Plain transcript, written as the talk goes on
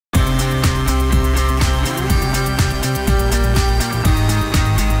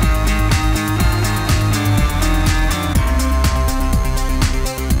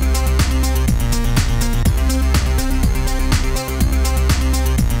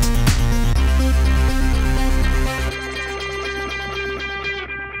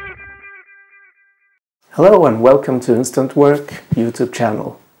Hello and welcome to Instant Work YouTube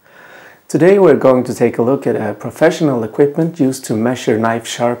channel. Today we're going to take a look at a professional equipment used to measure knife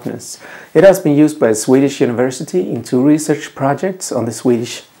sharpness. It has been used by a Swedish university in 2 research projects on the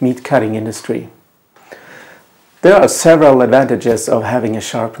Swedish meat cutting industry. There are several advantages of having a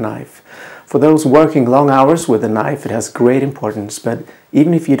sharp knife. For those working long hours with a knife, it has great importance, but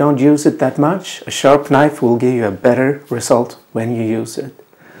even if you don't use it that much, a sharp knife will give you a better result when you use it.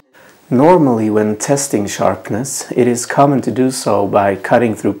 Normally, when testing sharpness, it is common to do so by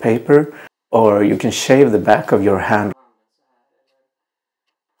cutting through paper, or you can shave the back of your hand,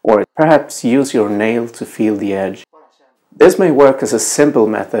 or perhaps use your nail to feel the edge. This may work as a simple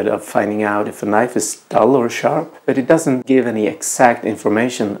method of finding out if a knife is dull or sharp, but it doesn't give any exact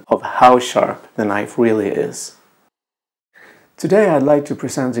information of how sharp the knife really is. Today I'd like to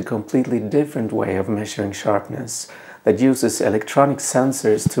present a completely different way of measuring sharpness that uses electronic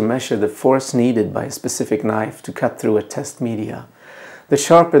sensors to measure the force needed by a specific knife to cut through a test media. The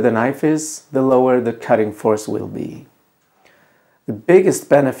sharper the knife is, the lower the cutting force will be. The biggest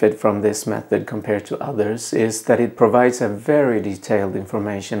benefit from this method compared to others is that it provides a very detailed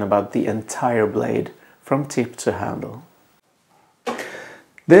information about the entire blade, from tip to handle.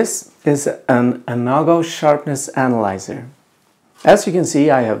 This is an Anago sharpness analyzer. As you can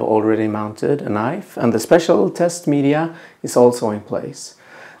see, I have already mounted a knife and the special test media is also in place.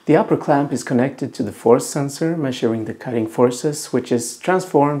 The upper clamp is connected to the force sensor measuring the cutting forces, which is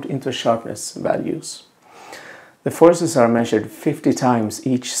transformed into sharpness values. The forces are measured 50 times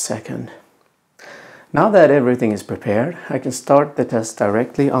each second. Now that everything is prepared, I can start the test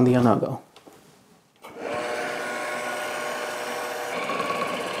directly on the Anago.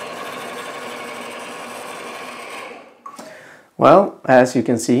 Well, as you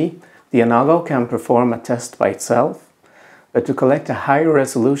can see, the Anago can perform a test by itself, but to collect a higher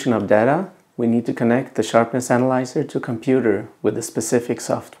resolution of data, we need to connect the sharpness analyzer to a computer with the specific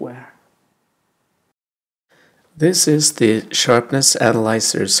software. This is the sharpness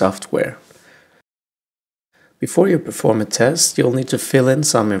analyzer software. Before you perform a test, you'll need to fill in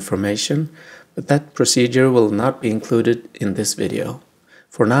some information, but that procedure will not be included in this video.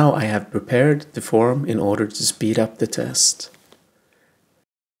 For now, I have prepared the form in order to speed up the test.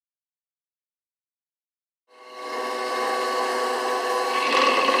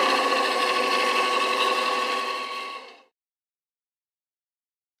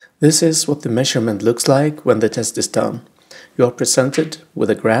 This is what the measurement looks like when the test is done. You are presented with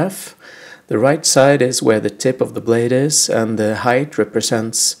a graph. The right side is where the tip of the blade is, and the height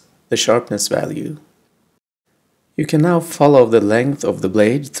represents the sharpness value. You can now follow the length of the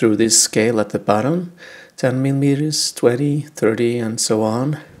blade through this scale at the bottom, 10 millimeters, 20, 30, and so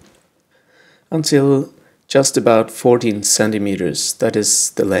on, until just about 14 centimeters. That is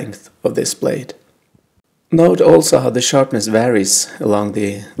the length of this blade. Note also how the sharpness varies along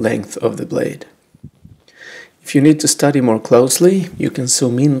the length of the blade. If you need to study more closely, you can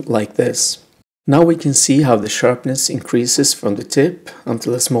zoom in like this. Now we can see how the sharpness increases from the tip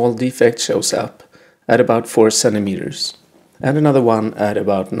until a small defect shows up at about 4 centimeters and another one at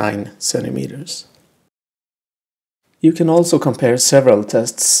about 9 centimeters. You can also compare several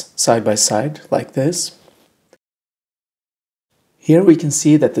tests side by side like this. Here we can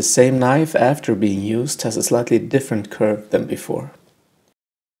see that the same knife after being used has a slightly different curve than before.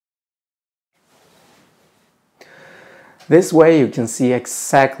 This way you can see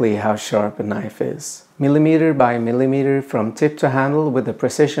exactly how sharp a knife is, millimeter by millimeter from tip to handle with a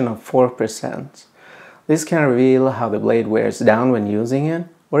precision of 4%. This can reveal how the blade wears down when using it,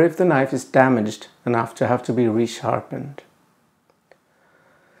 or if the knife is damaged enough to have to be resharpened.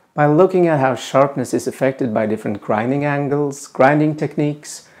 By looking at how sharpness is affected by different grinding angles, grinding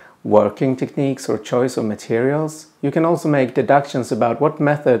techniques, working techniques, or choice of materials, you can also make deductions about what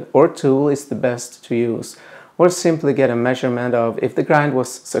method or tool is the best to use, or simply get a measurement of if the grind was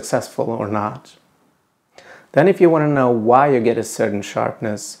successful or not. Then if you want to know why you get a certain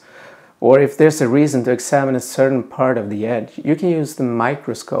sharpness, or if there's a reason to examine a certain part of the edge, you can use the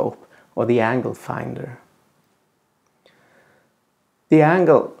microscope or the angle finder. The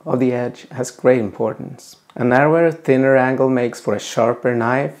angle of the edge has great importance. A narrower, thinner angle makes for a sharper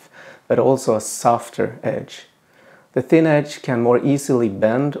knife, but also a softer edge. The thin edge can more easily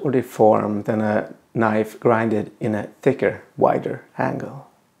bend or deform than a knife grinded in a thicker, wider angle.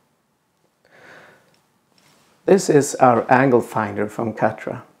 This is our angle finder from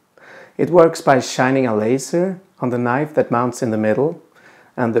Katra. It works by shining a laser on the knife that mounts in the middle,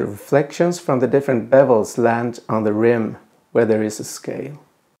 and the reflections from the different bevels land on the rim where there is a scale.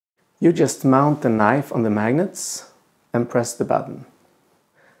 You just mount the knife on the magnets and press the button.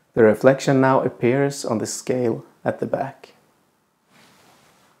 The reflection now appears on the scale at the back.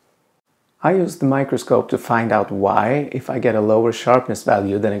 I use the microscope to find out why if I get a lower sharpness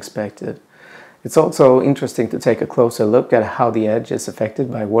value than expected. It's also interesting to take a closer look at how the edge is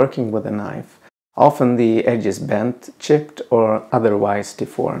affected by working with a knife. Often the edge is bent, chipped, or otherwise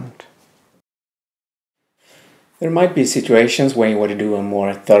deformed. There might be situations where you want to do a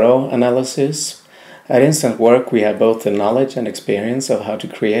more thorough analysis. At Instant Work, we have both the knowledge and experience of how to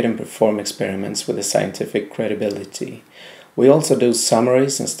create and perform experiments with a scientific credibility. We also do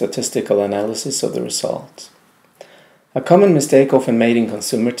summaries and statistical analysis of the results. A common mistake often made in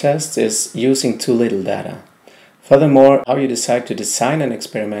consumer tests is using too little data. Furthermore, how you decide to design an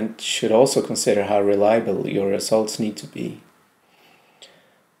experiment should also consider how reliable your results need to be.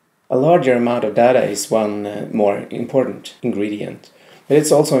 A larger amount of data is one more important ingredient, but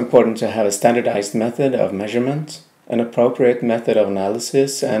it's also important to have a standardized method of measurement, an appropriate method of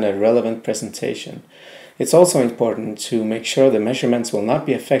analysis, and a relevant presentation. It's also important to make sure the measurements will not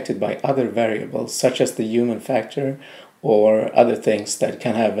be affected by other variables, such as the human factor or other things that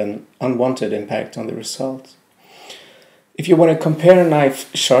can have an unwanted impact on the results. If you want to compare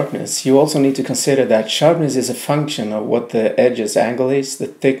knife sharpness, you also need to consider that sharpness is a function of what the edge's angle is, the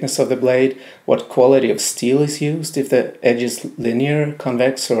thickness of the blade, what quality of steel is used, if the edge is linear,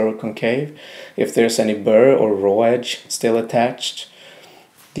 convex, or concave, if there's any burr or raw edge still attached.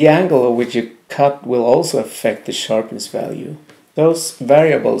 The angle at which you cut will also affect the sharpness value. Those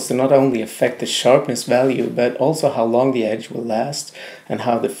variables do not only affect the sharpness value, but also how long the edge will last and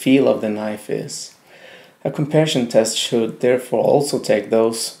how the feel of the knife is. A comparison test should therefore also take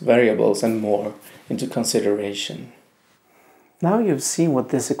those variables and more into consideration. Now you've seen what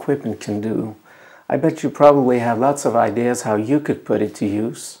this equipment can do. I bet you probably have lots of ideas how you could put it to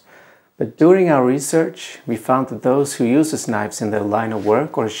use. But during our research, we found that those who use knives in their line of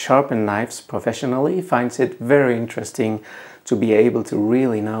work or sharpen knives professionally finds it very interesting to be able to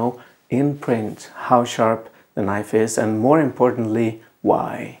really know in print how sharp the knife is and, more importantly,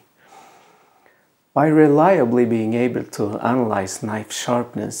 why. By reliably being able to analyze knife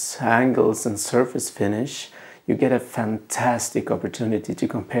sharpness, angles, and surface finish, you get a fantastic opportunity to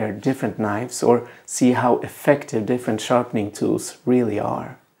compare different knives or see how effective different sharpening tools really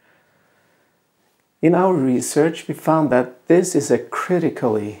are. In our research, we found that this is a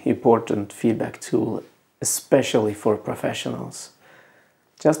critically important feedback tool, especially for professionals.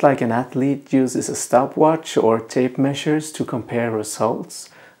 Just like an athlete uses a stopwatch or tape measures to compare results,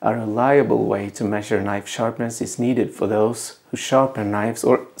 a reliable way to measure knife sharpness is needed for those who sharpen knives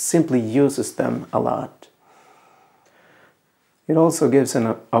or simply uses them a lot. It also gives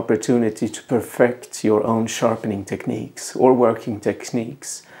an opportunity to perfect your own sharpening techniques or working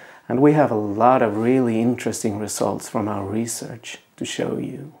techniques. And we have a lot of really interesting results from our research to show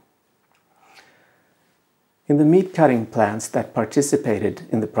you. In the meat cutting plants that participated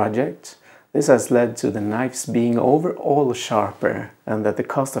in the project, this has led to the knives being overall sharper and that the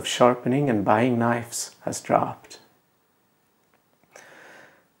cost of sharpening and buying knives has dropped.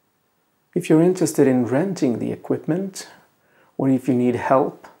 If you're interested in renting the equipment, or if you need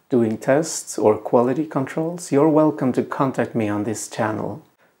help doing tests or quality controls, you're welcome to contact me on this channel,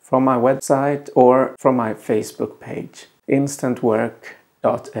 from my website or from my Facebook page,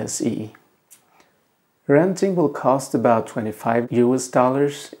 instantwork.se. Renting will cost about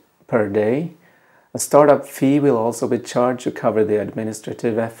 $25 per day. A startup fee will also be charged to cover the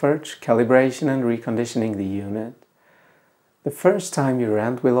administrative effort, calibration and reconditioning the unit. The first time you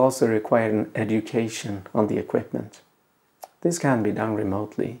rent will also require an education on the equipment. This can be done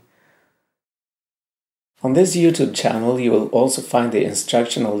remotely. On this YouTube channel, you will also find the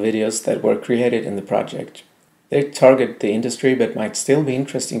instructional videos that were created in the project. They target the industry but might still be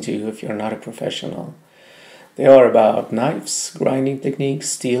interesting to you if you're not a professional. They are about knives, grinding techniques,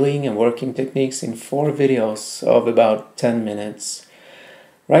 steeling and working techniques in 4 videos of about 10 minutes.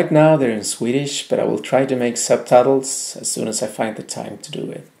 Right now they're in Swedish, but I will try to make subtitles as soon as I find the time to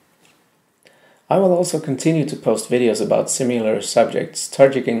do it. I will also continue to post videos about similar subjects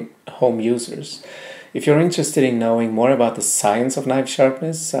targeting home users. If you're interested in knowing more about the science of knife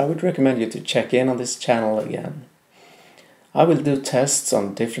sharpness, I would recommend you to check in on this channel again. I will do tests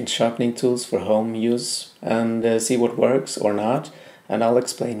on different sharpening tools for home use and see what works or not, and I'll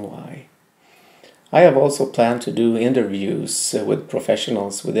explain why. I have also planned to do interviews with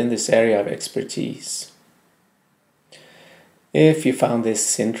professionals within this area of expertise. If you found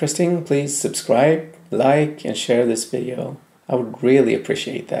this interesting, please subscribe, like, and share this video. I would really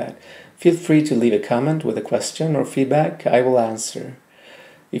appreciate that. Feel free to leave a comment with a question or feedback. I will answer.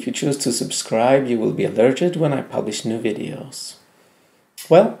 If you choose to subscribe, you will be alerted when I publish new videos.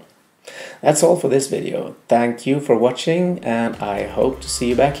 Well, that's all for this video. Thank you for watching, and I hope to see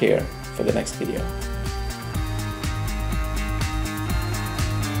you back here for the next video.